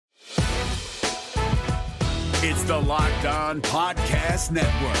It's the Locked On Podcast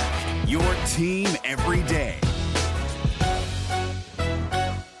Network, your team every day.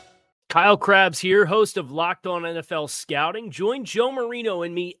 Kyle Krabs here, host of Locked On NFL Scouting. Join Joe Marino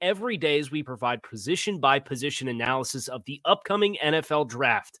and me every day as we provide position-by-position analysis of the upcoming NFL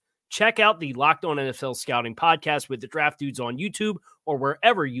Draft. Check out the Locked On NFL Scouting podcast with the Draft Dudes on YouTube or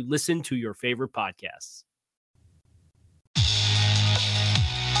wherever you listen to your favorite podcasts.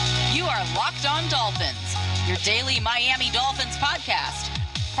 You are Locked On Dolphins, your daily Miami Dolphins podcast,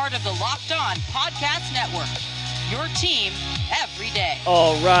 part of the Locked On Podcast Network, your team every day.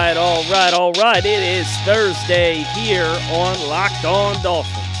 All right. It is Thursday here on Locked On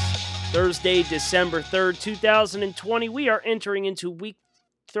Dolphins. Thursday, December 3rd, 2020. We are entering into week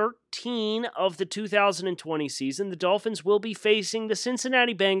 13 of the 2020 season. The Dolphins will be facing the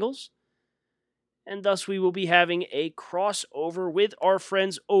Cincinnati Bengals, and thus we will be having a crossover with our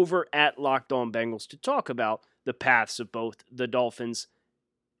friends over at Locked On Bengals to talk about the paths of both the Dolphins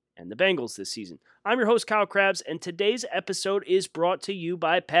and the Bengals this season. I'm your host, Kyle Krabs, and today's episode is brought to you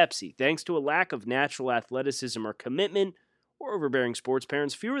by Pepsi. Thanks to a lack of natural athleticism or commitment or overbearing sports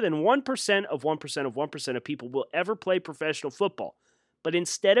parents, fewer than 1% of 1% of 1% of people will ever play professional football. But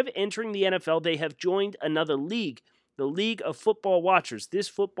instead of entering the NFL, they have joined another league, the League of Football Watchers. This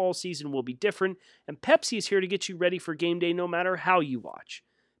football season will be different, and Pepsi is here to get you ready for game day no matter how you watch.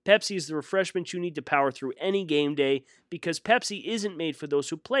 Pepsi is the refreshment you need to power through any game day because Pepsi isn't made for those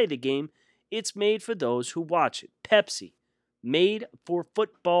who play the game, it's made for those who watch it. Pepsi, made for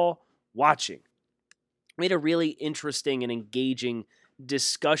football watching. We had a really interesting and engaging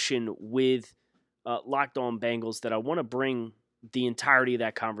discussion with Locked On Bengals that I want to bring the entirety of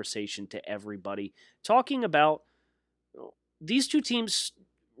that conversation to everybody, talking about these two teams,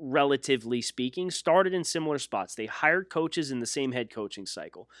 relatively speaking, started in similar spots. They hired coaches in the same head coaching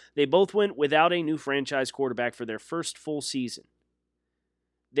cycle. They both went without a new franchise quarterback for their first full season.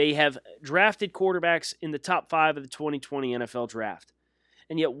 They have drafted quarterbacks in the top 5 of the 2020 NFL Draft.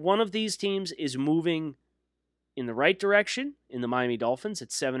 And yet one of these teams is moving in the right direction in the Miami Dolphins at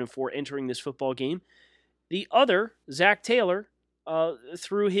 7-4 entering this football game. The other, Zach Taylor,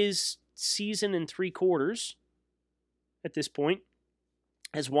 through his season and 3 quarters at this point,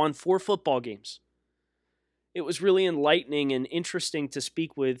 has won 4 football games. It was really enlightening and interesting to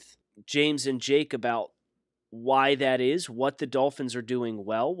speak with James and Jake about why that is, what the Dolphins are doing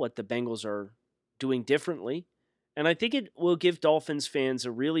well, what the Bengals are doing differently. And I think it will give Dolphins fans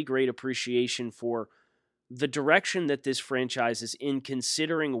a really great appreciation for the direction that this franchise is in,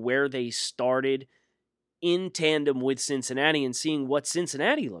 considering where they started in tandem with Cincinnati and seeing what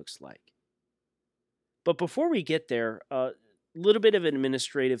Cincinnati looks like. But before we get there, a little bit of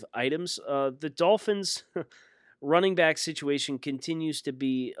administrative items. The Dolphins' running back situation continues to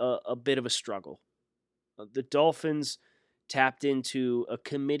be a bit of a struggle. The Dolphins tapped into a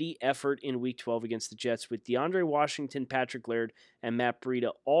committee effort in Week 12 against the Jets with DeAndre Washington, Patrick Laird, and Matt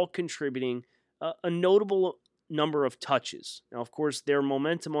Breida all contributing a notable number of touches. Now, of course, their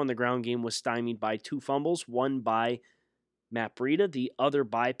momentum on the ground game was stymied by 2 fumbles, one by Matt Breida, the other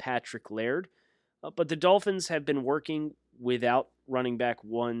by Patrick Laird. But the Dolphins have been working without running back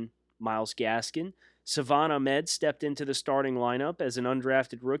 1, Myles Gaskin. Savon Ahmed stepped into the starting lineup as an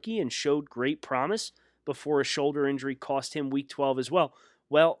undrafted rookie and showed great promise before a shoulder injury cost him Week 12 as well.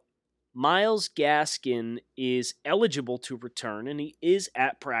 Well, Myles Gaskin is eligible to return, and he is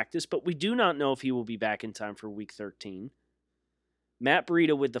at practice, but we do not know if he will be back in time for Week 13. Matt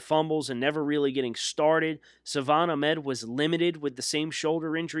Breida with the fumbles and never really getting started. Savon Ahmed was limited with the same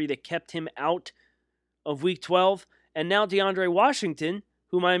shoulder injury that kept him out of Week 12. And now DeAndre Washington,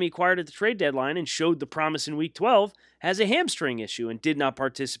 who Miami acquired at the trade deadline and showed the promise in Week 12, has a hamstring issue and did not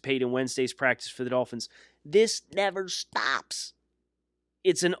participate in Wednesday's practice for the Dolphins. This never stops.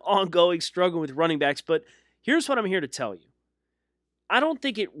 It's an ongoing struggle with running backs, but here's what I'm here to tell you. I don't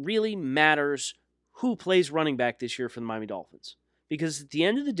think it really matters who plays running back this year for the Miami Dolphins, because at the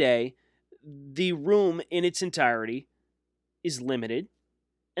end of the day, the room in its entirety is limited,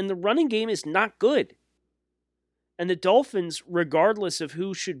 and the running game is not good. And the Dolphins, regardless of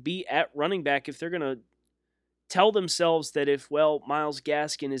who should be at running back, if they're going to tell themselves that if, Myles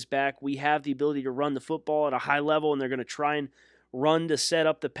Gaskin is back, we have the ability to run the football at a high level, and they're going to try and run to set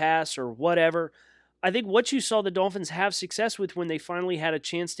up the pass or whatever. I think what you saw the Dolphins have success with when they finally had a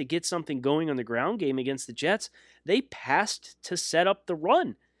chance to get something going on the ground game against the Jets, they passed to set up the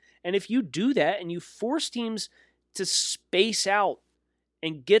run. And if you do that and you force teams to space out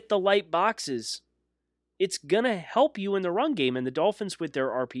and get the light boxes, it's going to help you in the run game. And the Dolphins, with their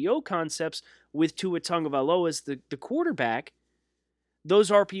RPO concepts, with Tua Tagovailoa as the quarterback, those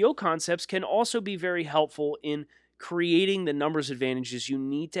RPO concepts can also be very helpful in creating the numbers advantages you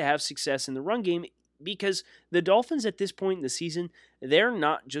need to have success in the run game, because the Dolphins at this point in the season, they're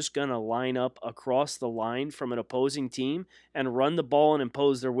not just going to line up across the line from an opposing team and run the ball and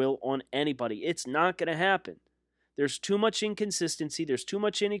impose their will on anybody. It's not going to happen. There's too much inconsistency. There's too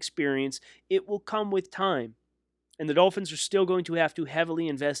much inexperience. It will come with time. And the Dolphins are still going to have to heavily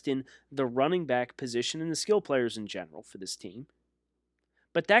invest in the running back position and the skill players in general for this team.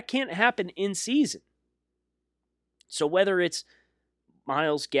 But that can't happen in season. So whether it's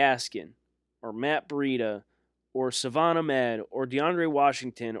Myles Gaskin or Matt Breida or Savon Ahmed or DeAndre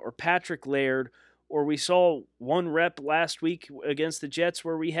Washington or Patrick Laird, or we saw one rep last week against the Jets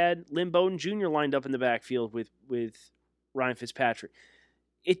where we had Lynn Bowden Jr. lined up in the backfield with Ryan Fitzpatrick.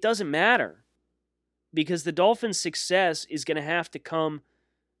 It doesn't matter, because the Dolphins' success is going to have to come.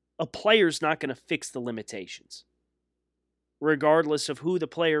 A player's not going to fix the limitations, regardless of who the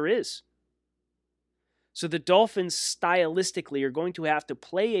player is. So the Dolphins stylistically are going to have to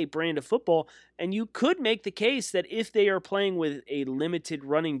play a brand of football, and you could make the case that if they are playing with a limited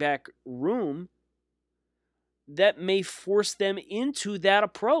running back room, that may force them into that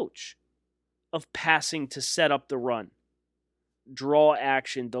approach of passing to set up the run, draw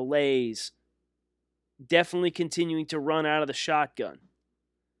action, delays, definitely continuing to run out of the shotgun,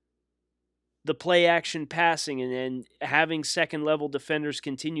 the play action passing, and then having second level defenders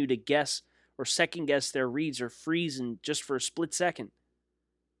continue to guess or second guess their reads or freeze just for a split second.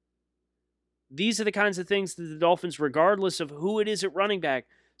 These are the kinds of things that the Dolphins, regardless of who it is at running back.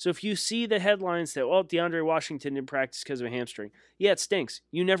 So if you see the headlines that, well, DeAndre Washington didn't practice because of a hamstring, yeah, it stinks.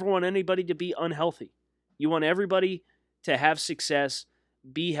 You never want anybody to be unhealthy. You want everybody to have success,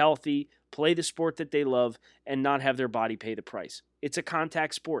 be healthy, play the sport that they love, and not have their body pay the price. It's a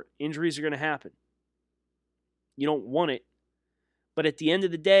contact sport. Injuries are going to happen. You don't want it. But at the end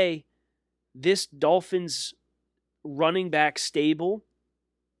of the day, this Dolphins running back stable,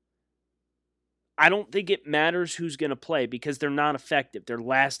 I don't think it matters who's going to play, because they're not effective. They're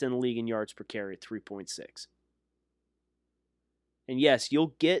last in the league in yards per carry at 3.6. And yes,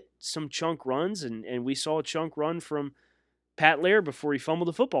 you'll get some chunk runs, and we saw a chunk run from Pat Laird before he fumbled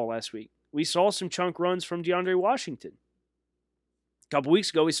the football last week. We saw some chunk runs from DeAndre Washington. A couple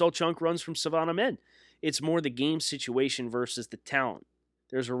weeks ago, we saw chunk runs from Savon Ahmed. It's more the game situation versus the talent.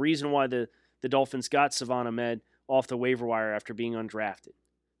 There's a reason why the Dolphins got Savon Ahmed off the waiver wire after being undrafted.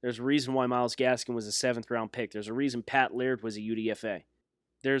 There's a reason why Myles Gaskin was a 7th-round pick. There's a reason Pat Laird was a UDFA.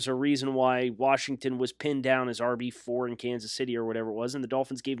 There's a reason why Washington was pinned down as RB4 in Kansas City or whatever it was, and the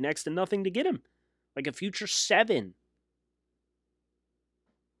Dolphins gave next to nothing to get him. Like a future 7.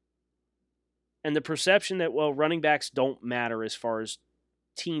 And the perception that, well, running backs don't matter as far as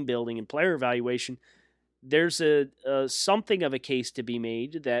team building and player evaluation, there's a something of a case to be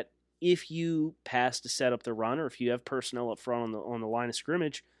made that if you pass to set up the run, or if you have personnel up front on the line of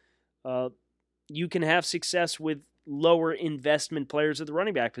scrimmage, you can have success with lower investment players at the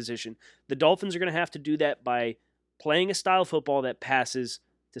running back position. The Dolphins are going to have to do that by playing a style of football that passes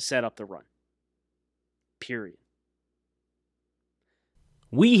to set up the run. Period.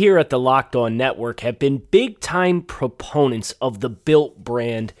 We here at the Locked On Network have been big-time proponents of the Built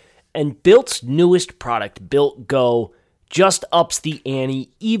brand, and Built's newest product, Built Go, just ups the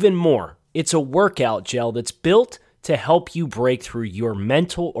ante even more. It's a workout gel that's built to help you break through your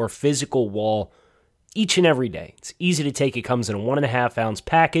mental or physical wall each and every day. It's easy to take. It comes in a 1.5-ounce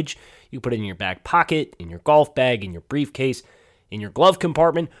package. You put it in your back pocket, in your golf bag, in your briefcase, in your glove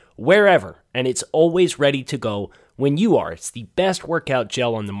compartment, wherever, and it's always ready to go when you are. It's the best workout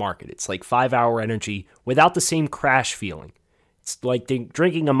gel on the market. It's like 5-hour energy without the same crash feeling. It's like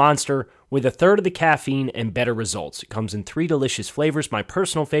drinking a Monster with 1/3 of the caffeine and better results. It comes in 3 delicious flavors. My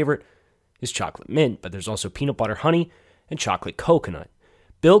personal favorite is chocolate mint, but there's also peanut butter honey and chocolate coconut.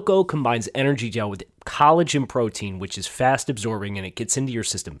 Built Go combines energy gel with collagen protein, which is fast absorbing, and it gets into your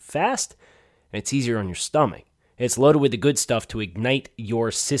system fast, and it's easier on your stomach. It's loaded with the good stuff to ignite your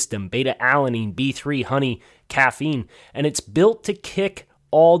system: beta-alanine, B3, honey, caffeine, and it's built to kick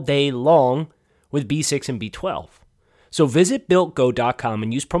all day long with B6 and B12. So visit BuiltGo.com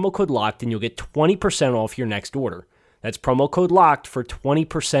and use promo code LOCKED, and you'll get 20% off your next order. That's promo code LOCKED for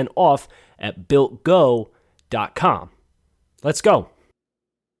 20% off at BuiltGo.com. Let's go.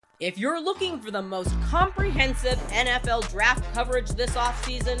 If you're looking for the most comprehensive NFL draft coverage this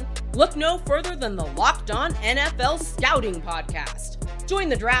offseason, look no further than the Locked On NFL Scouting Podcast. Join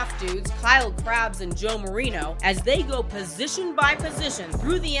the draft dudes, Kyle Krabs and Joe Marino, as they go position by position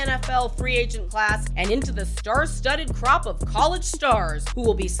through the NFL free agent class and into the star-studded crop of college stars who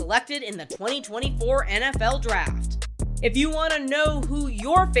will be selected in the 2024 NFL Draft. If you want to know who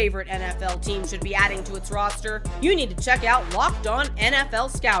your favorite NFL team should be adding to its roster, you need to check out Locked On NFL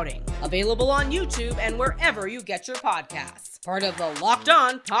Scouting, available on YouTube and wherever you get your podcasts. Part of the Locked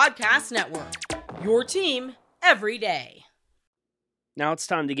On Podcast Network, your team every day. Now it's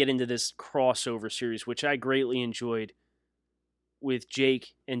time to get into this crossover series, which I greatly enjoyed with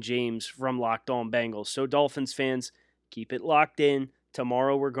Jake and James from Locked On Bengals. So Dolphins fans, keep it locked in.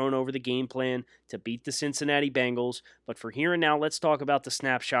 Tomorrow we're going over the game plan to beat the Cincinnati Bengals. But for here and now, let's talk about the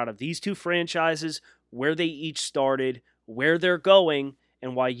snapshot of these two franchises, where they each started, where they're going,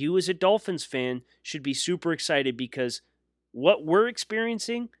 and why you as a Dolphins fan should be super excited, because what we're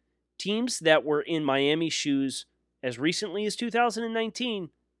experiencing, teams that were in Miami's shoes as recently as 2019,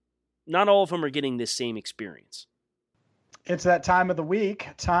 not all of them are getting this same experience. It's that time of the week,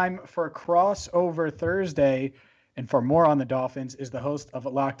 time for Crossover Thursday. And for more on the Dolphins is the host of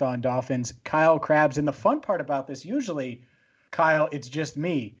Locked On Dolphins, Kyle Krabs. And the fun part about this, usually, Kyle, it's just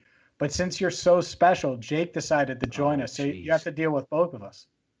me. But since you're so special, Jake decided to join us. So you have to deal with both of us.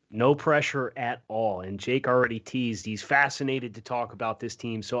 No pressure at all. And Jake already teased he's fascinated to talk about this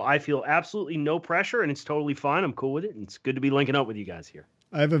team. So I feel absolutely no pressure, and it's totally fine. I'm cool with it. And it's good to be linking up with you guys here.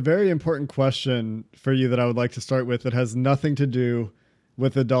 I have a very important question for you that I would like to start with that has nothing to do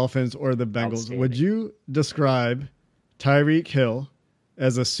with the Dolphins or the Bengals. Would you describe Tyreek Hill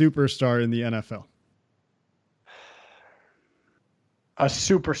as a superstar in the NFL? A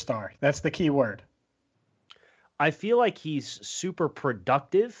superstar. That's the key word. I feel like he's super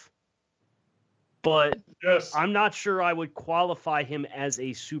productive, but yes, I'm not sure I would qualify him as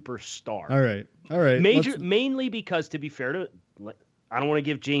a superstar. All right. Mainly because, to be fair to, I don't want to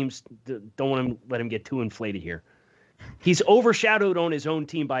give James, don't want to let him get too inflated here. He's overshadowed on his own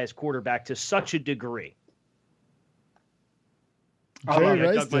team by his quarterback to such a degree. Jerry I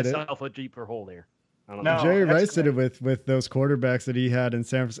Rice dug did myself a deeper hole there. Jerry Rice did it with those quarterbacks that he had in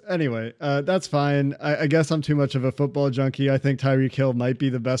San Francisco. Anyway, that's fine. I guess I'm too much of a football junkie. I think Tyreek Hill might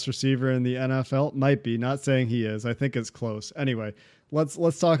be the best receiver in the NFL. Might be. Not saying he is. I think it's close. Anyway,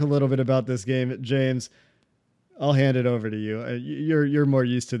 let's talk a little bit about this game. James, I'll hand it over to you. You're more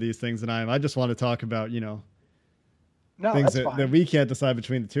used to these things than I am. I just want to talk about, things that we can't decide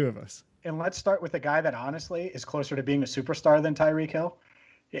between the two of us. And let's start with a guy that honestly is closer to being a superstar than Tyreek Hill.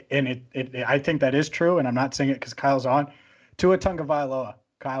 And I think that is true, and I'm not saying it because Kyle's on. Tua Tagovailoa.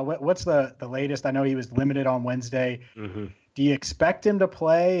 Kyle, what's the latest? I know he was limited on Wednesday. Mm-hmm. Do you expect him to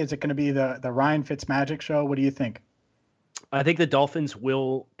play? Is it going to be the Ryan Fitzmagic show? What do you think? I think the Dolphins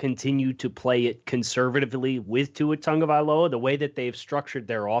will continue to play it conservatively with Tua Tagovailoa. The way that they've structured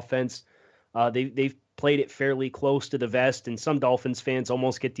their offense, they've played it fairly close to the vest, and some Dolphins fans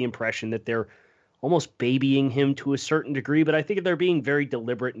almost get the impression that they're almost babying him to a certain degree, but I think they're being very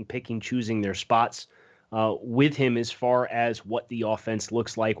deliberate in choosing their spots with him as far as what the offense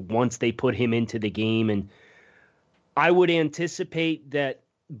looks like once they put him into the game. And I would anticipate that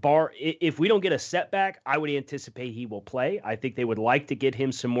if we don't get a setback, I would anticipate he will play. I think they would like to get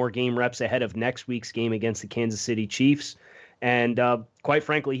him some more game reps ahead of next week's game against the Kansas City Chiefs. And quite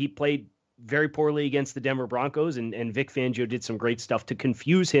frankly, he played very poorly against the Denver Broncos, and Vic Fangio did some great stuff to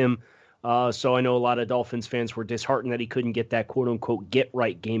confuse him. So I know a lot of Dolphins fans were disheartened that he couldn't get that quote-unquote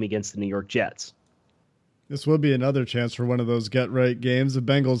get-right game against the New York Jets. This will be another chance for one of those get-right games. The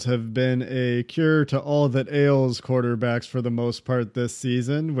Bengals have been a cure to all that ails quarterbacks for the most part this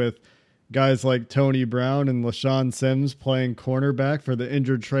season, with guys like Tony Brown and LaShawn Sims playing cornerback for the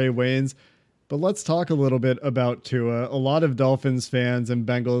injured Trey Waynes. But let's talk a little bit about Tua. A lot of Dolphins fans and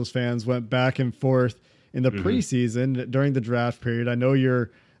Bengals fans went back and forth in the preseason during the draft period. I know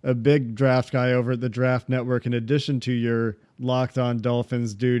you're a big draft guy over at the Draft Network in addition to your Locked On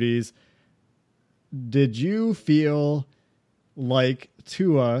Dolphins duties. Did you feel like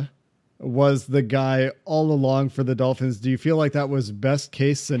Tua was the guy all along for the Dolphins? Do you feel like that was best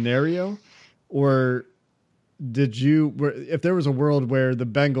case scenario? Or if there was a world where the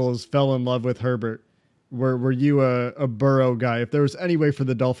Bengals fell in love with Herbert, were you a Burrow guy? If there was any way for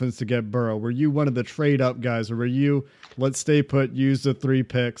the Dolphins to get Burrow, were you one of the trade up guys, or were you, let's stay put, use the 3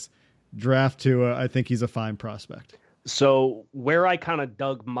 picks, draft Tua? I think he's a fine prospect. So where I kind of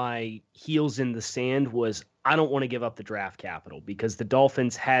dug my heels in the sand was I don't want to give up the draft capital, because the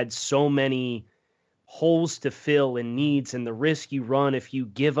Dolphins had so many holes to fill and needs, and the risk you run if you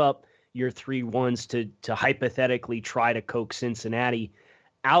give up your 3-1s to hypothetically try to coax Cincinnati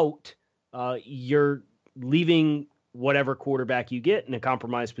out, you're leaving whatever quarterback you get in a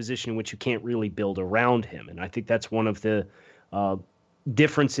compromised position in which you can't really build around him. And I think that's one of the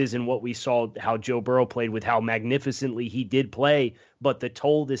differences in what we saw, how Joe Burrow played, with how magnificently he did play, but the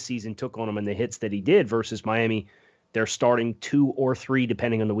toll this season took on him and the hits that he did, versus Miami they're starting 2 or 3,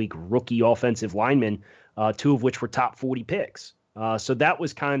 depending on the week, rookie offensive linemen, 2 of which were top 40 picks. So that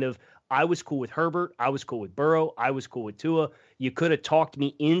was kind of, I was cool with Herbert. I was cool with Burrow. I was cool with Tua. You could have talked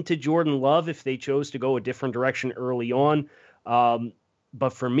me into Jordan Love if they chose to go a different direction early on.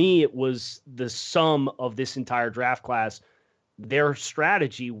 But for me, it was the sum of this entire draft class. Their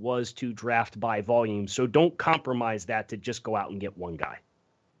strategy was to draft by volume. So don't compromise that to just go out and get one guy.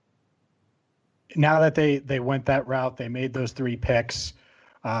 Now that they went that route, they made those 3 picks.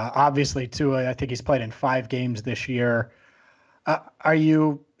 Obviously, Tua, I think he's played in 5 games this year.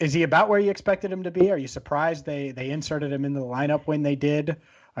 Is he about where you expected him to be? Are you surprised they inserted him into the lineup when they did?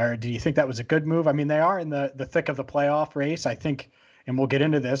 Or do you think that was a good move? I mean, they are in the thick of the playoff race, I think, and we'll get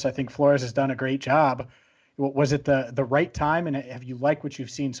into this. I think Flores has done a great job. Was it the right time? And have you liked what you've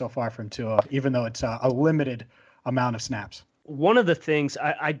seen so far from Tua, even though it's a limited amount of snaps? One of the things,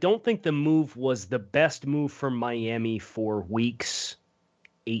 I don't think the move was the best move for Miami for weeks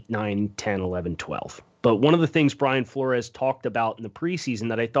 8, 9, 10, 11, 12. But one of the things Brian Flores talked about in the preseason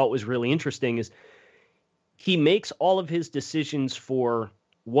that I thought was really interesting is he makes all of his decisions for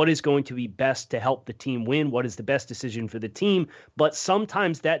what is going to be best to help the team win, what is the best decision for the team. But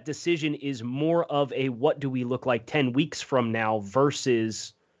sometimes that decision is more of a what do we look like 10 weeks from now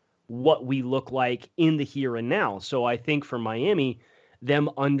versus what we look like in the here and now. So I think for Miami, them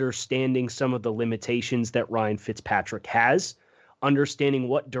understanding some of the limitations that Ryan Fitzpatrick has, understanding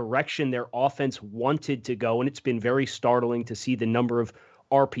what direction their offense wanted to go. And it's been very startling to see the number of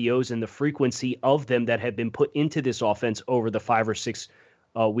RPOs and the frequency of them that have been put into this offense over the 5 or 6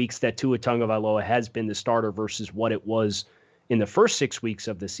 weeks that Tua Tagovailoa has been the starter versus what it was in the first 6 weeks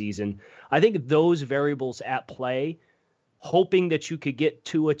of the season. I think those variables at play, hoping that you could get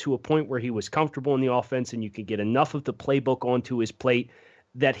Tua to a point where he was comfortable in the offense and you could get enough of the playbook onto his plate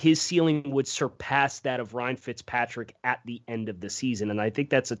that his ceiling would surpass that of Ryan Fitzpatrick at the end of the season. And I think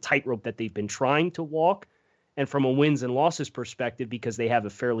that's a tightrope that they've been trying to walk. And from a wins and losses perspective, because they have a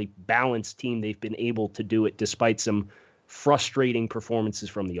fairly balanced team, they've been able to do it despite some frustrating performances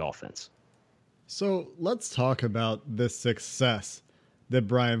from the offense. So let's talk about this success that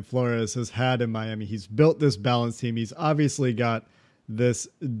Brian Flores has had in Miami. He's built this balanced team. He's obviously got this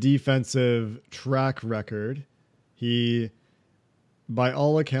defensive track record. He, by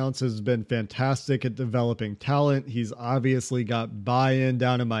all accounts, has been fantastic at developing talent. He's obviously got buy-in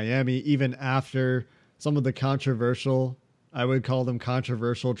down in Miami, even after some of the controversial, I would call them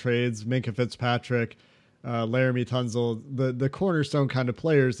controversial trades, Minkah Fitzpatrick, Laramie Tunsil, the cornerstone kind of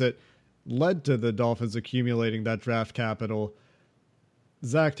players that led to the Dolphins accumulating that draft capital.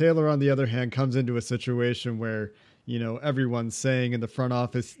 Zach Taylor, on the other hand, comes into a situation where, you know, everyone's saying in the front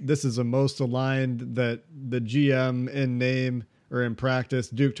office, this is the most aligned that the GM in name or in practice,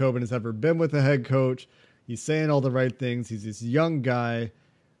 Duke Tobin, has ever been with a head coach. He's saying all the right things. He's this young guy,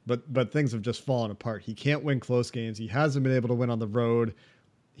 but things have just fallen apart. He can't win close games. He hasn't been able to win on the road.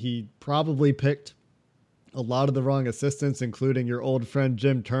 He probably picked a lot of the wrong assistants, including your old friend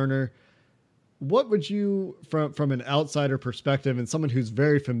Jim Turner. What would you, from an outsider perspective and someone who's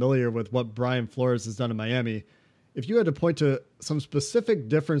very familiar with what Brian Flores has done in Miami, if you had to point to some specific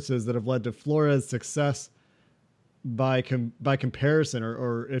differences that have led to Flores' success by comparison,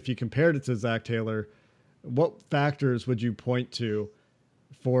 or if you compared it to Zach Taylor, what factors would you point to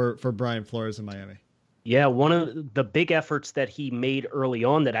for Brian Flores in Miami? Yeah, one of the big efforts that he made early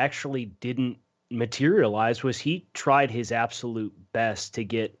on that actually didn't materialize was he tried his absolute best to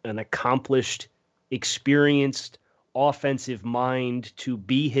get an accomplished, experienced offensive mind to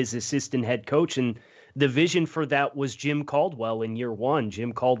be his assistant head coach. And the vision for that was Jim Caldwell in year one.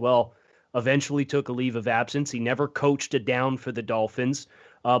 Jim Caldwell eventually took a leave of absence. He never coached a down for the Dolphins,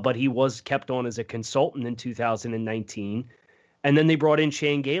 but he was kept on as a consultant in 2019. And then they brought in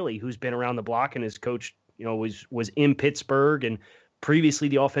Shane Gailey, who's been around the block and has coached, was in Pittsburgh and previously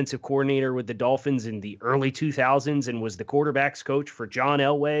the offensive coordinator with the Dolphins in the early 2000s and was the quarterback's coach for John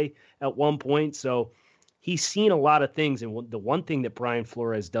Elway at one point. So he's seen a lot of things. And the one thing that Brian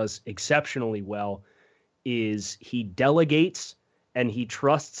Flores does exceptionally well is he delegates and he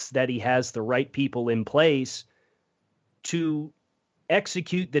trusts that he has the right people in place to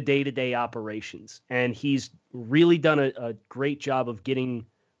execute the day-to-day operations. And he's really done a great job of getting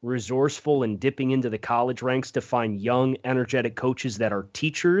resourceful and dipping into the college ranks to find young, energetic coaches that are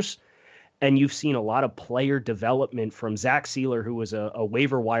teachers. And you've seen a lot of player development from Zach Sealer, who was a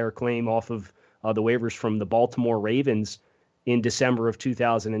waiver wire claim off of the waivers from the Baltimore Ravens in December of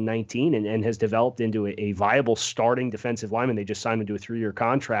 2019 and has developed into a viable starting defensive lineman. They just signed him to a 3-year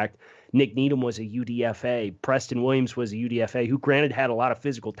contract. Nick Needham was a UDFA. Preston Williams was a UDFA, who granted had a lot of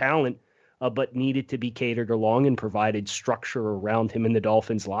physical talent, but needed to be catered along and provided structure around him in the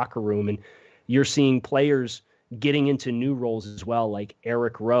Dolphins locker room. And you're seeing players getting into new roles as well, like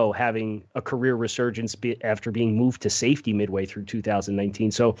Eric Rowe having a career resurgence after being moved to safety midway through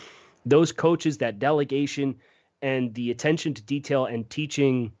 2019. So those coaches, that delegation, and the attention to detail and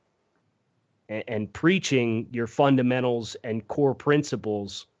teaching and preaching your fundamentals and core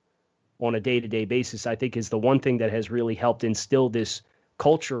principles on a day-to-day basis, I think is the one thing that has really helped instill this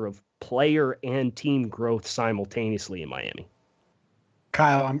culture of player and team growth simultaneously in Miami.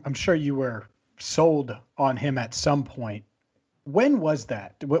 Kyle, I'm sure you were sold on him at some point. When was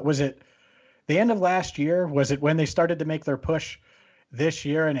that? Was it the end of last year? Was it when they started to make their push this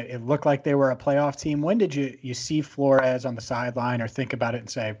year and it looked like they were a playoff team? When did you see Flores on the sideline or think about it and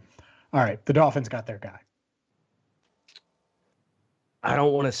say, all right, the Dolphins got their guy? I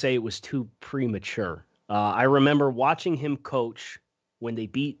don't want to say it was too premature. I remember watching him coach when they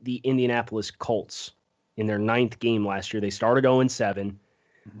beat the Indianapolis Colts in their 9th game last year. They started 0-7.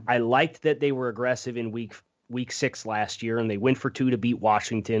 Mm-hmm. I liked that they were aggressive in week 6 last year, and they went for 2 to beat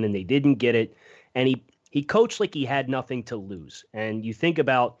Washington, and they didn't get it. And he coached like he had nothing to lose. And you think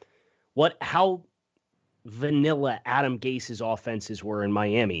about how vanilla Adam Gase's offenses were in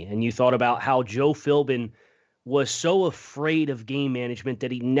Miami, and you thought about how Joe Philbin was so afraid of game management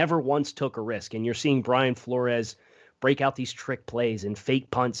that he never once took a risk. And you're seeing Brian Flores break out these trick plays and fake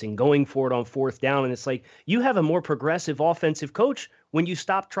punts and going for it on 4th down. And it's like, you have a more progressive offensive coach when you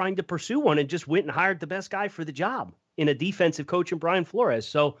stopped trying to pursue one and just went and hired the best guy for the job in a defensive coach in Brian Flores.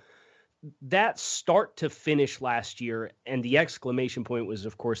 So that start to finish last year, and the exclamation point was,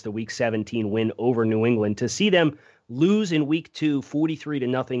 of course, the Week 17 win over New England. To see them lose in Week 2,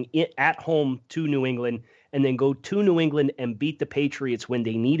 43-0 at home to New England, and then go to New England and beat the Patriots when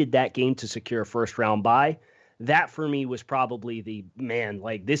they needed that game to secure a first-round bye, that for me was probably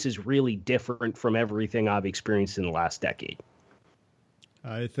this is really different from everything I've experienced in the last decade.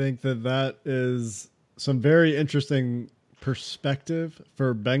 I think that is some very interesting perspective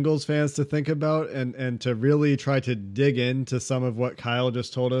for Bengals fans to think about and to really try to dig into some of what Kyle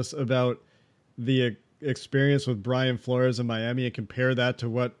just told us about the experience with Brian Flores in Miami and compare that to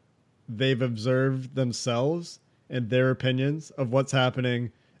what they've observed themselves and their opinions of what's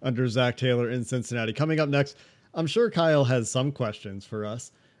happening under Zach Taylor in Cincinnati. Coming up next, I'm sure Kyle has some questions for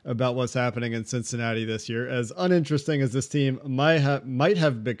us about what's happening in Cincinnati this year. As uninteresting as this team might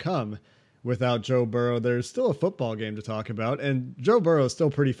have become without Joe Burrow, there's still a football game to talk about, and Joe Burrow is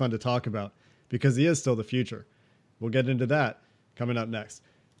still pretty fun to talk about because he is still the future. We'll get into that coming up next.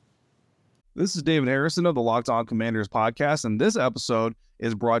 This is David Harrison of the Locked On Commanders podcast, and this episode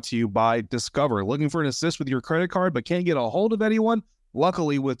is brought to you by Discover. Looking for an assist with your credit card but can't get a hold of anyone?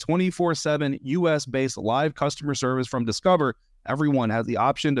 Luckily, with 24/7 U.S.-based live customer service from Discover, everyone has the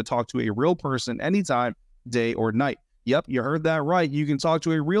option to talk to a real person anytime, day or night. Yep, you heard that right. You can talk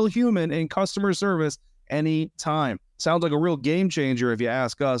to a real human in customer service anytime. Sounds like a real game changer if you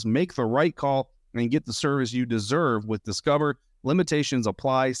ask us. Make the right call and get the service you deserve with Discover. Limitations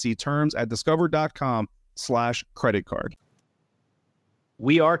apply. See terms at discover.com/creditcard.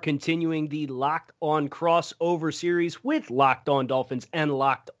 We are continuing the Locked On crossover series with Locked On Dolphins and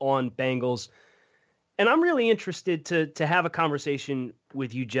Locked On Bengals. And I'm really interested to have a conversation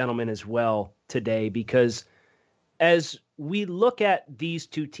with you gentlemen as well today, because as we look at these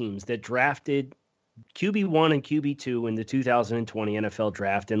two teams that drafted QB1 and QB2 in the 2020 NFL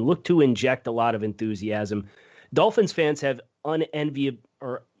draft and look to inject a lot of enthusiasm, Dolphins fans have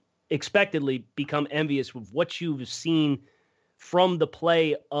expectedly become envious of what you've seen from the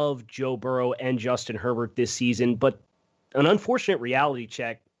play of Joe Burrow and Justin Herbert this season. But an unfortunate reality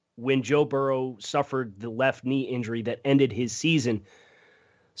check when Joe Burrow suffered the left knee injury that ended his season.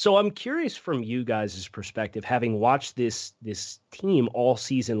 So I'm curious from you guys' perspective, having watched this team all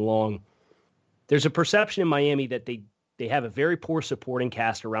season long, there's a perception in Miami that they have a very poor supporting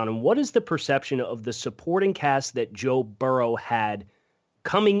cast around him. What is the perception of the supporting cast that Joe Burrow had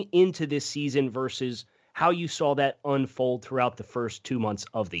coming into this season versus how you saw that unfold throughout the first 2 months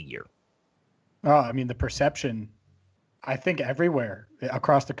of the year? Oh, I mean, the perception, I think everywhere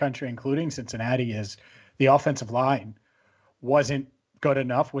across the country, including Cincinnati, is the offensive line wasn't good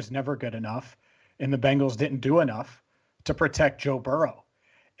enough, was never good enough, and the Bengals didn't do enough to protect Joe Burrow.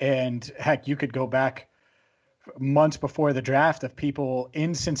 And heck, you could go back months before the draft of people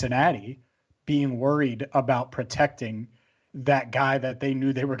in Cincinnati being worried about protecting that guy that they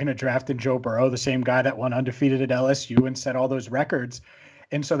knew they were going to draft in Joe Burrow, the same guy that won undefeated at LSU and set all those records.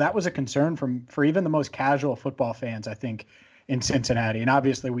 And so that was a concern for even the most casual football fans, I think, in Cincinnati. And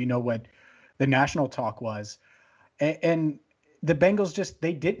obviously we know what the national talk was. And the Bengals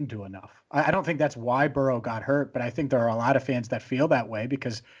they didn't do enough. I don't think that's why Burrow got hurt, but I think there are a lot of fans that feel that way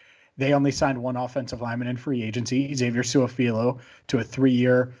because they only signed one offensive lineman in free agency, Xavier Su'a-Filo, to a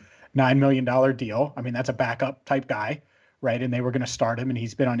 3-year, $9 million deal. I mean, that's a backup type guy, right? And they were going to start him, and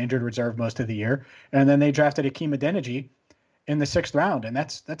he's been on injured reserve most of the year. And then they drafted Hakeem Adeniji in the 6th round, and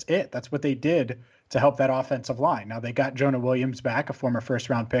that's it. That's what they did to help that offensive line. Now, they got Jonah Williams back, a former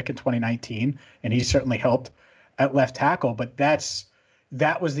first-round pick in 2019, and he certainly helped at left tackle. But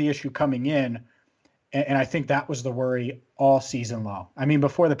that was the issue coming in, and I think that was the worry all season long. I mean,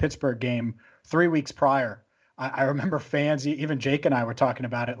 before the Pittsburgh game, 3 weeks prior, I remember fans, even Jake and I were talking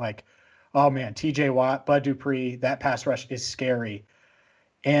about it like, oh, man, T.J. Watt, Bud Dupree, that pass rush is scary.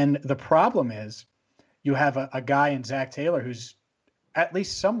 And the problem is you have a guy in Zach Taylor who's at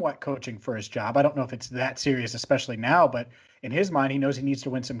least somewhat coaching for his job. I don't know if it's that serious, especially now, but in his mind, he knows he needs to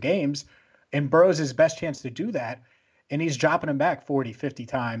win some games. And Burrow's his best chance to do that. And he's dropping him back 40, 50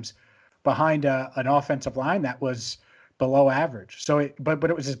 times behind an offensive line that was below average. So, but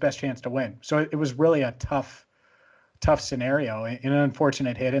it was his best chance to win. So it was really a tough scenario and an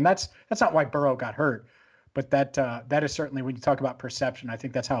unfortunate hit. And that's not why Burrow got hurt. But that is certainly, when you talk about perception, I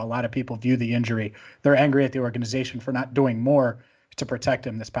think that's how a lot of people view the injury. They're angry at the organization for not doing more to protect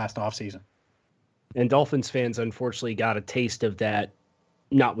him this past offseason. And Dolphins fans, unfortunately, got a taste of that,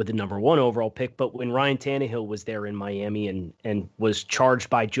 not with the number 1 overall pick, but when Ryan Tannehill was there in Miami and was charged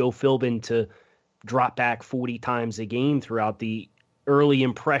by Joe Philbin to drop back 40 times a game throughout the early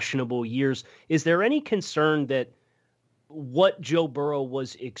impressionable years. Is there any concern that what Joe Burrow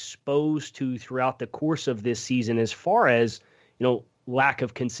was exposed to throughout the course of this season, as far as, lack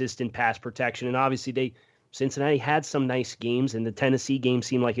of consistent pass protection? And obviously Cincinnati had some nice games, and the Tennessee game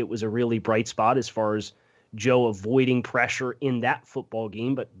seemed like it was a really bright spot as far as Joe avoiding pressure in that football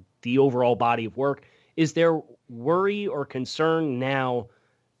game, but the overall body of work. Is there worry or concern now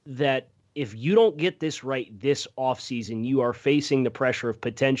that if you don't get this right this offseason, you are facing the pressure of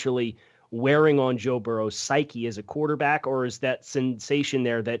potentially wearing on Joe Burrow's psyche as a quarterback? Or is that sensation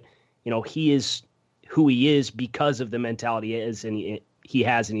there that, he is who he is because of the mentality he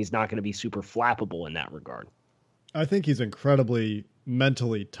has, and he's not going to be super flappable in that regard? I think he's incredibly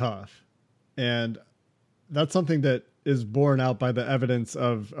mentally tough. And that's something that is borne out by the evidence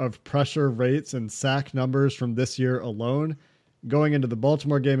of pressure rates and sack numbers from this year alone. Going into the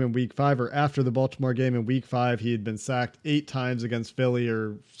Baltimore game in week 5, or after the Baltimore game in week 5, he had been sacked 8 times against Philly,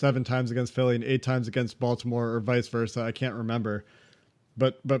 or 7 times against Philly and 8 times against Baltimore, or vice versa. I can't remember.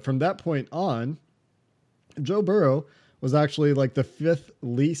 But from that point on, Joe Burrow was actually like the 5th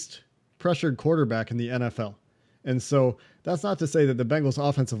least pressured quarterback in the NFL. And so that's not to say that the Bengals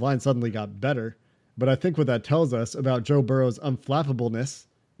offensive line suddenly got better, but I think what that tells us about Joe Burrow's unflappableness,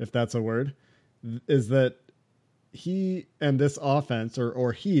 if that's a word, is that he and this offense,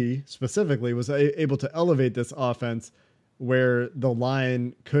 or he specifically, was able to elevate this offense where the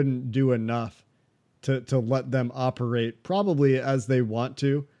line couldn't do enough to let them operate probably as they want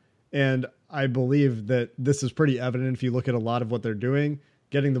to. And I believe that this is pretty evident if you look at a lot of what they're doing,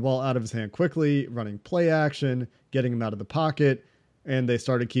 getting the ball out of his hand quickly, running play action, getting him out of the pocket. And they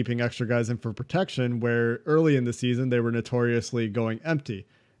started keeping extra guys in for protection, where early in the season they were notoriously going empty.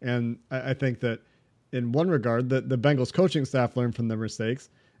 And I think that in one regard, the Bengals coaching staff learned from their mistakes.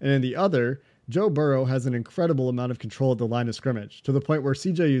 And in the other, Joe Burrow has an incredible amount of control at the line of scrimmage, to the point where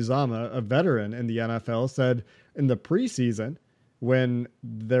CJ Uzomah, a veteran in the NFL, said in the preseason, when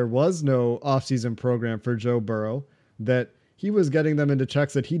there was no offseason program for Joe Burrow, that he was getting them into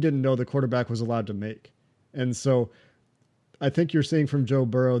checks that he didn't know the quarterback was allowed to make. And so I think you're seeing from Joe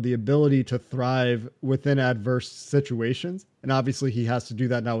Burrow the ability to thrive within adverse situations. And obviously he has to do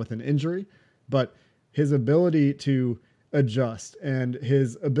that now with an injury, but his ability to adjust and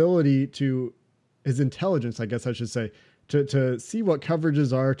his intelligence, I guess I should say, to see what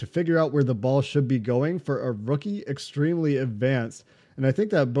coverages are, to figure out where the ball should be going for a rookie, extremely advanced. And I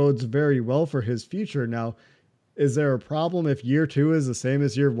think that bodes very well for his future. Now, is there a problem if year 2 is the same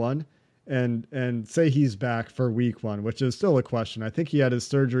as year 1? And say he's back for week 1, which is still a question. I think he had his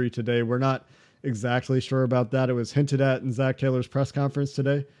surgery today. We're not exactly sure about that. It was hinted at in Zach Taylor's press conference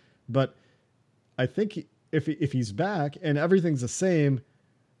today. But I think if he's back and everything's the same,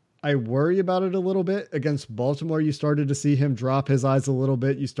 I worry about it a little bit. Against Baltimore, you started to see him drop his eyes a little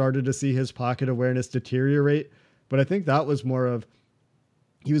bit. You started to see his pocket awareness deteriorate. But I think that was more of,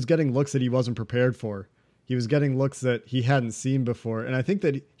 he was getting looks that he wasn't prepared for. He was getting looks that he hadn't seen before. And I think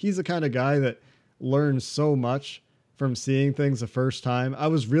that he's the kind of guy that learns so much from seeing things the first time. I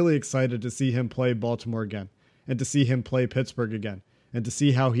was really excited to see him play Baltimore again, and to see him play Pittsburgh again, and to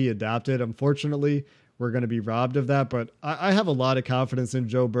see how he adapted. Unfortunately, we're going to be robbed of that. But I have a lot of confidence in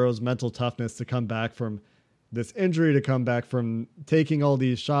Joe Burrow's mental toughness to come back from this injury, to come back from taking all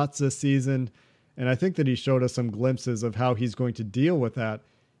these shots this season. And I think that he showed us some glimpses of how he's going to deal with that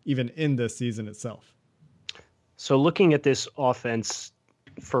even in this season itself. So looking at this offense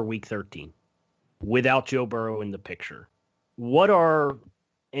for week 13, without Joe Burrow in the picture, what are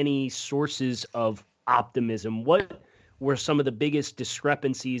any sources of optimism? What were some of the biggest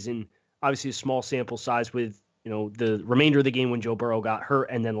discrepancies in, obviously, a small sample size with, the remainder of the game when Joe Burrow got hurt,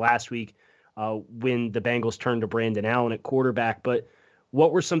 and then last week when the Bengals turned to Brandon Allen at quarterback? But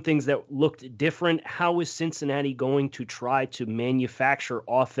what were some things that looked different? How is Cincinnati going to try to manufacture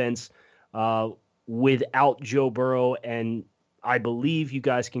offense without Joe Burrow? And I believe, you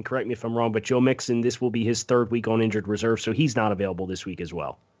guys can correct me if I'm wrong, but Joe Mixon, this will be his third week on injured reserve, so he's not available this week as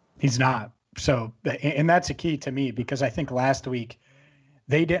well. He's not. So, and that's a key to me, because I think last week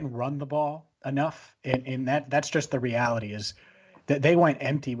they didn't run the ball enough. And that's just the reality, is that they went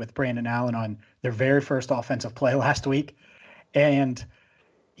empty with Brandon Allen on their very first offensive play last week. And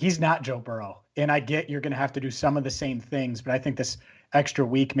he's not Joe Burrow. And I get you're going to have to do some of the same things, but I think this extra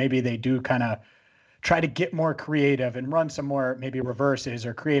week, maybe they do kind of try to get more creative and run some more maybe reverses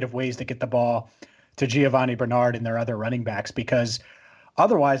or creative ways to get the ball to Giovanni Bernard and their other running backs. Because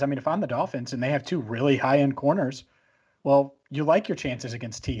otherwise, I mean, if I'm the Dolphins and they have two really high-end corners, well, you like your chances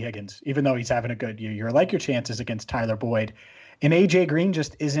against T. Higgins, even though he's having a good year. You like your chances against Tyler Boyd. And A.J. Green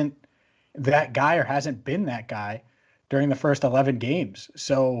just isn't that guy, or hasn't been that guy during the first 11 games.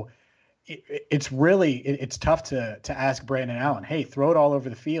 So it's tough to ask Brandon Allen, hey, throw it all over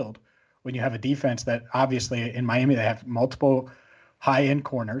the field, when you have a defense that, obviously in Miami, they have multiple high-end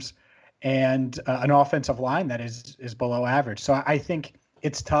corners and an offensive line that is below average. So I think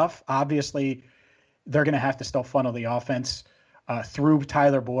it's tough. Obviously, they're going to have to still funnel the offense through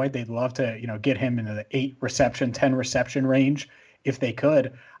Tyler Boyd. They'd love to, get him into the 8 reception, 10 reception range if they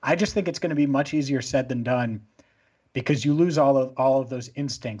could. I just think it's going to be much easier said than done, because you lose all of those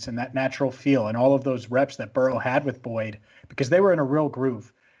instincts and that natural feel and all of those reps that Burrow had with Boyd, because they were in a real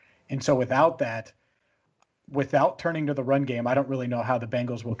groove. And so without that, without turning to the run game, I don't really know how the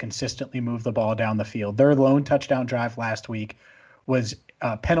Bengals will consistently move the ball down the field. Their lone touchdown drive last week was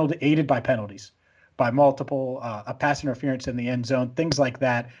aided by penalties, by multiple pass interference in the end zone, things like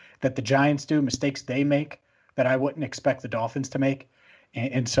that the Giants do, mistakes they make that I wouldn't expect the Dolphins to make.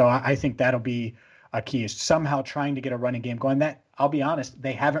 And so I think that'll be a key, is somehow trying to get a running game going. That, I'll be honest,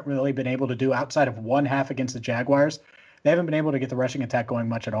 they haven't really been able to do outside of one half against the Jaguars. They haven't been able to get the rushing attack going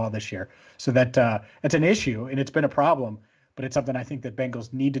much at all this year. So that it's an issue, and it's been a problem, but it's something I think that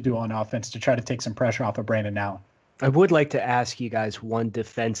Bengals need to do on offense to try to take some pressure off of Brandon Allen. I would like to ask you guys one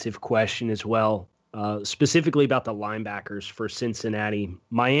defensive question as well, specifically about the linebackers for Cincinnati.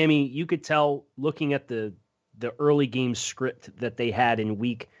 Miami, you could tell looking at the early game script that they had in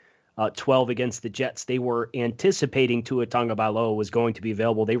week 12 against the Jets, they were anticipating Tua Tagovailoa was going to be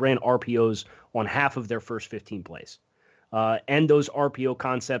available. They ran RPOs on half of their first 15 plays. And those RPO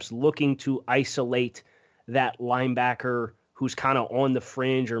concepts looking to isolate that linebacker who's kind of on the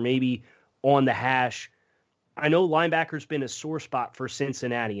fringe or maybe on the hash. I know linebacker's been a sore spot for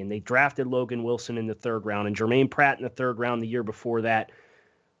Cincinnati, and they drafted Logan Wilson in the 3rd round and Jermaine Pratt in the 3rd round the year before that.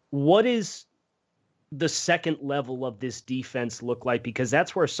 What is the second level of this defense look like? Because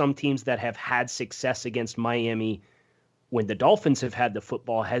that's where some teams that have had success against Miami when the Dolphins have had the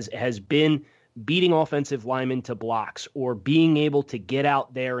football has been beating offensive linemen to blocks, or being able to get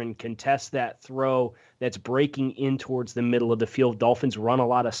out there and contest that throw that's breaking in towards the middle of the field. Dolphins run a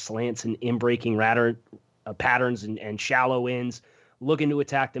lot of slants and in-breaking patterns and shallow ends, looking to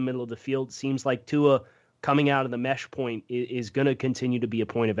attack the middle of the field. Seems like Tua coming out of the mesh point is going to continue to be a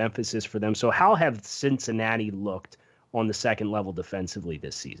point of emphasis for them. So how have Cincinnati looked on the second level defensively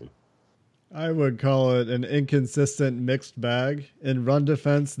this season? I would call it an inconsistent mixed bag. In run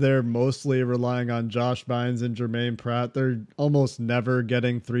defense, they're mostly relying on Josh Bynes and Jermaine Pratt. They're almost never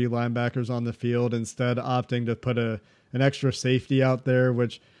getting 3 linebackers on the field, instead opting to put an extra safety out there,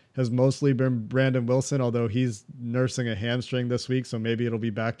 which has mostly been Brandon Wilson, although he's nursing a hamstring this week, so maybe it'll be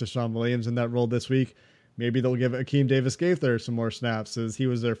back to Sean Williams in that role this week. Maybe they'll give Akeem Davis-Gaither some more snaps, as he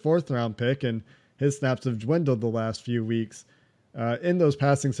was their 4th-round pick, and his snaps have dwindled the last few weeks. In those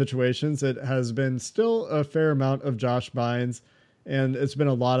passing situations, it has been still a fair amount of Josh Bynes, and it's been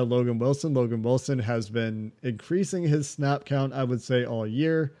a lot of Logan Wilson. Logan Wilson has been increasing his snap count, I would say, all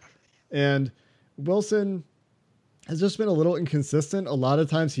year. And Wilson has just been a little inconsistent. A lot of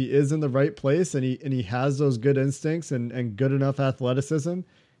times he is in the right place, and he has those good instincts and good enough athleticism.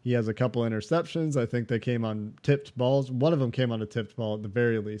 He has a couple interceptions. I think they came on tipped balls. One of them came on a tipped ball at the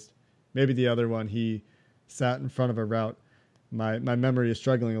very least. Maybe the other one he sat in front of a route. My memory is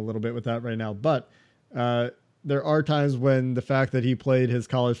struggling a little bit with that right now. But there are times when the fact that he played his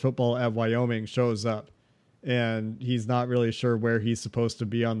college football at Wyoming shows up, and he's not really sure where he's supposed to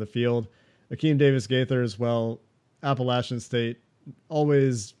be on the field. Akeem Davis-Gaither as well, Appalachian State,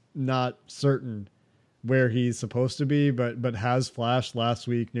 always not certain where he's supposed to be, but has flashed last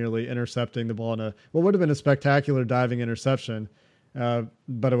week, nearly intercepting the ball in what would have been a spectacular diving interception,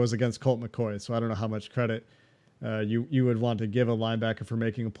 but it was against Colt McCoy, so I don't know how much credit you would want to give a linebacker for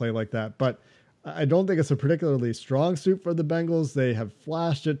making a play like that. But I don't think it's a particularly strong suit for the Bengals. They have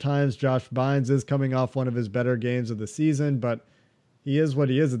flashed at times. Josh Bynes is coming off one of his better games of the season, but he is what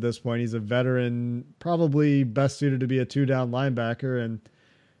he is at this point. He's a veteran, probably best suited to be a 2-down linebacker. And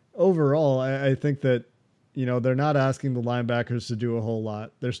overall, I think that, they're not asking the linebackers to do a whole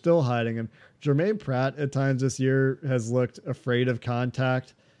lot. They're still hiding him. Jermaine Pratt at times this year has looked afraid of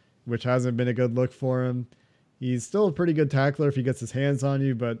contact, which hasn't been a good look for him. He's still a pretty good tackler if he gets his hands on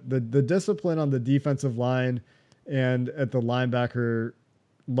you, but the discipline on the defensive line and at the linebacker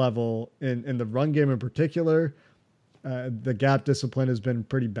level in the run game in particular, the gap discipline has been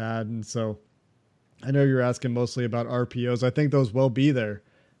pretty bad. And so I know you're asking mostly about RPOs. I think those will be there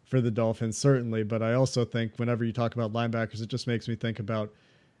for the Dolphins, certainly. But I also think whenever you talk about linebackers, it just makes me think about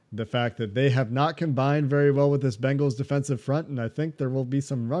the fact that they have not combined very well with this Bengals defensive front. And I think there will be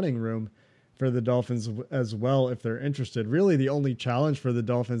some running room for the Dolphins as well if they're interested. Really, the only challenge for the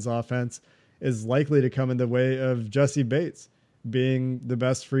Dolphins offense is likely to come in the way of Jesse Bates being the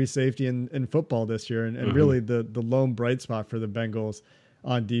best free safety in football this year, and really the lone bright spot for the Bengals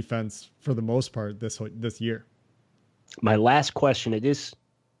on defense for the most part this year. My last question, it is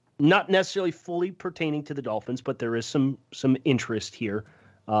not necessarily fully pertaining to the Dolphins, but there is some interest here.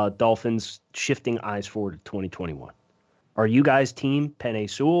 Dolphins shifting eyes forward to 2021. Are you guys team Penei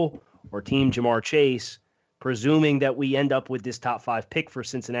Sewell or team Jamar Chase, presuming that we end up with this top 5 pick for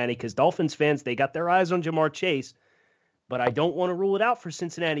Cincinnati? Because Dolphins fans, they got their eyes on Jamar Chase, but I don't want to rule it out for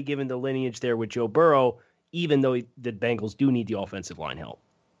Cincinnati given the lineage there with Joe Burrow, even though the Bengals do need the offensive line help.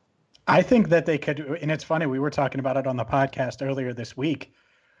 I think that they could, and it's funny, we were talking about it on the podcast earlier this week.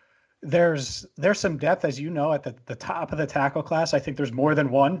 There's some depth, as you know, at the top of the tackle class. I think there's more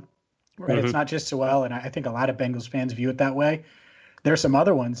than one, right? It's not just Sewell, and I think a lot of Bengals fans view it that way. There's some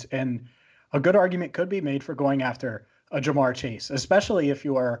other ones, and a good argument could be made for going after a Jamar Chase, especially if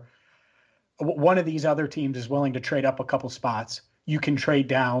you are one of these other teams is willing to trade up a couple spots. You can trade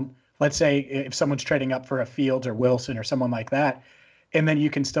down. Let's say if someone's trading up for a Fields or Wilson or someone like that, and then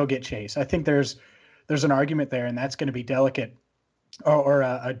you can still get Chase. I think there's an argument there, and that's going to be delicate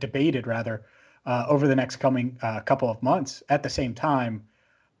or debated rather over the next coming couple of months. At the same time,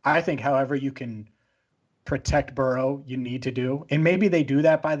 I think however you can protect Burrow, you need to do. And maybe they do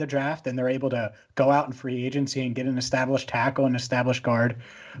that by the draft and they're able to go out in free agency and get an established tackle and established guard.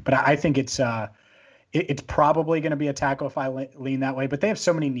 But I think it's probably going to be a tackle if I lean that way. But they have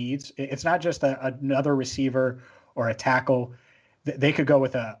so many needs. It's not just another receiver or a tackle. They could go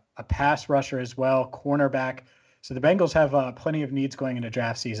with a pass rusher as well, cornerback. So the Bengals have plenty of needs going into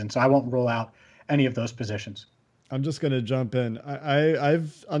draft season. So I won't rule out any of those positions. I'm just going to jump in.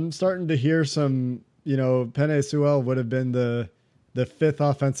 I'm starting to hear some, Penei Sewell would have been the 5th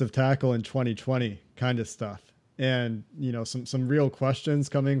offensive tackle in 2020 kind of stuff. And, some real questions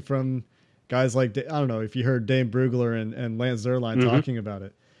coming from guys like, I don't know if you heard Dane Brugler and Lance Zierlein talking about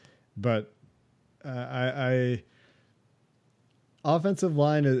it, but offensive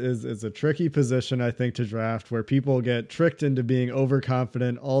line is a tricky position, I think, to draft, where people get tricked into being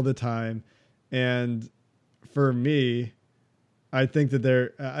overconfident all the time. And for me, I think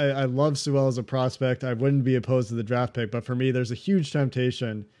that I love Sewell as a prospect. I wouldn't be opposed to the draft pick, but for me, there's a huge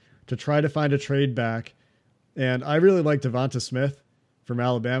temptation to try to find a trade back. And I really like Devonta Smith from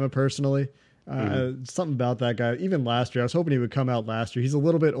Alabama personally. Something about that guy. Even last year, I was hoping he would come out last year. He's a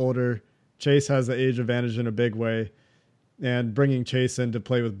little bit older. Chase has the age advantage in a big way. And bringing Chase in to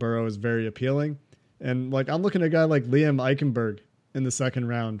play with Burrow is very appealing. And I'm looking at a guy like Liam Eichenberg in the 2nd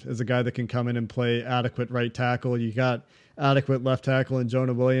round as a guy that can come in and play adequate right tackle. You got adequate left tackle in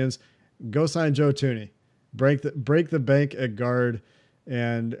Jonah Williams. Go sign Joe Thuney. Break the bank at guard,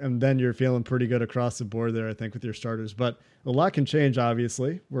 and then you're feeling pretty good across the board there, I think, with your starters. But a lot can change,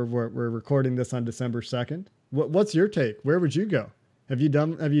 obviously. We're recording this on December 2nd. What's your take? Where would you go? Have you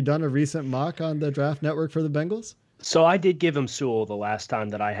done a recent mock on the Draft Network for the Bengals? So I did give him Sewell the last time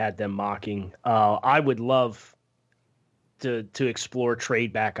that I had them mocking. I would love to explore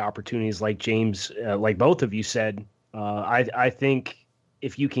trade back opportunities like James, like both of you said. I think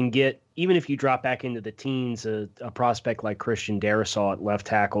if you can get, even if you drop back into the teens, a prospect like Christian Darrisaw at left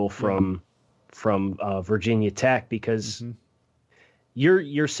tackle from Virginia Tech, because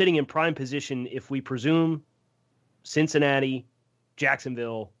you're sitting in prime position if we presume Cincinnati,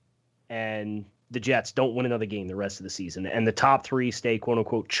 Jacksonville, and the Jets don't win another game the rest of the season, and the top three stay quote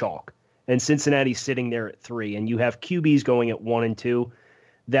unquote chalk, and Cincinnati's sitting there at 3, and you have QBs going at 1 and 2.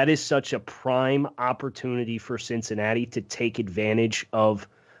 That is such a prime opportunity for Cincinnati to take advantage of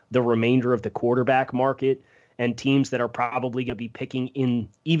the remainder of the quarterback market and teams that are probably going to be picking in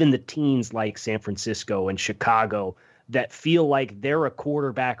even the teens like San Francisco and Chicago that feel like they're a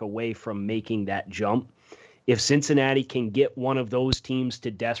quarterback away from making that jump. If Cincinnati can get one of those teams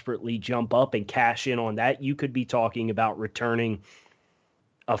to desperately jump up and cash in on that, you could be talking about returning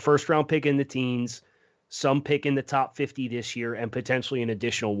a first-round pick in the teens, some pick in the top 50 this year, and potentially an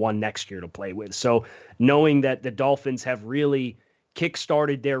additional one next year to play with. So knowing that the Dolphins have really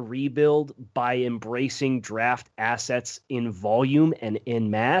kickstarted their rebuild by embracing draft assets in volume and in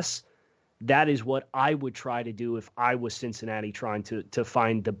mass, that is what I would try to do if I was Cincinnati, trying to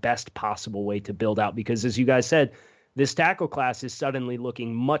find the best possible way to build out. Because as you guys said, this tackle class is suddenly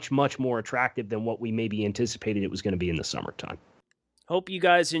looking much, much more attractive than what we maybe anticipated it was going to be in the summertime. Hope you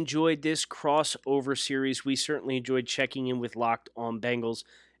guys enjoyed this crossover series. We certainly enjoyed checking in with Locked On Bengals,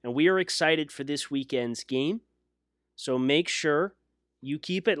 and we are excited for this weekend's game. So make sure you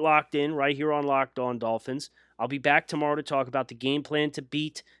keep it locked in right here on Locked On Dolphins. I'll be back tomorrow to talk about the game plan to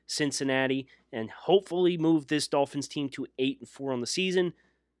beat Cincinnati and hopefully move this Dolphins team to 8-4 on the season,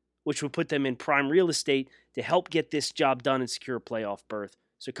 which would put them in prime real estate to help get this job done and secure a playoff berth.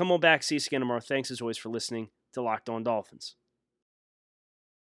 So come on back. See us again tomorrow. Thanks as always for listening to Locked On Dolphins.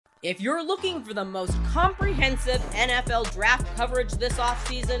 If you're looking for the most comprehensive NFL draft coverage this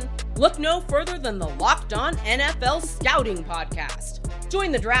offseason, look no further than the Locked On NFL Scouting Podcast.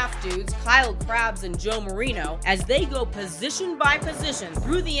 Join the draft dudes, Kyle Krabs and Joe Marino, as they go position by position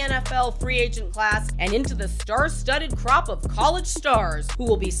through the NFL free agent class and into the star-studded crop of college stars who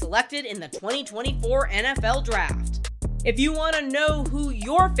will be selected in the 2024 NFL Draft. If you want to know who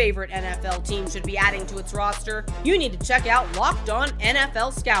your favorite NFL team should be adding to its roster, you need to check out Locked On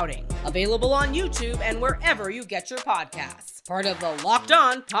NFL Scouting, available on YouTube and wherever you get your podcasts. Part of the Locked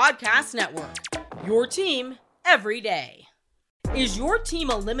On Podcast Network, your team every day. Is your team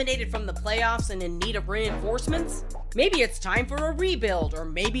eliminated from the playoffs and in need of reinforcements? Maybe it's time for a rebuild, or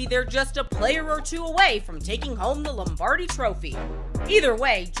maybe they're just a player or two away from taking home the Lombardi Trophy. Either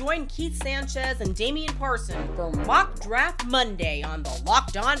way, join Keith Sanchez and Damian Parson for Mock Draft Monday on the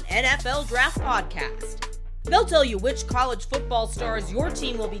Locked On NFL Draft Podcast. They'll tell you which college football stars your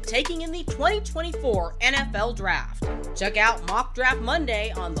team will be taking in the 2024 NFL Draft. Check out Mock Draft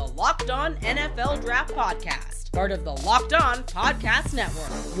Monday on the Locked On NFL Draft Podcast, part of the Locked On Podcast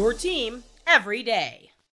Network, your team every day.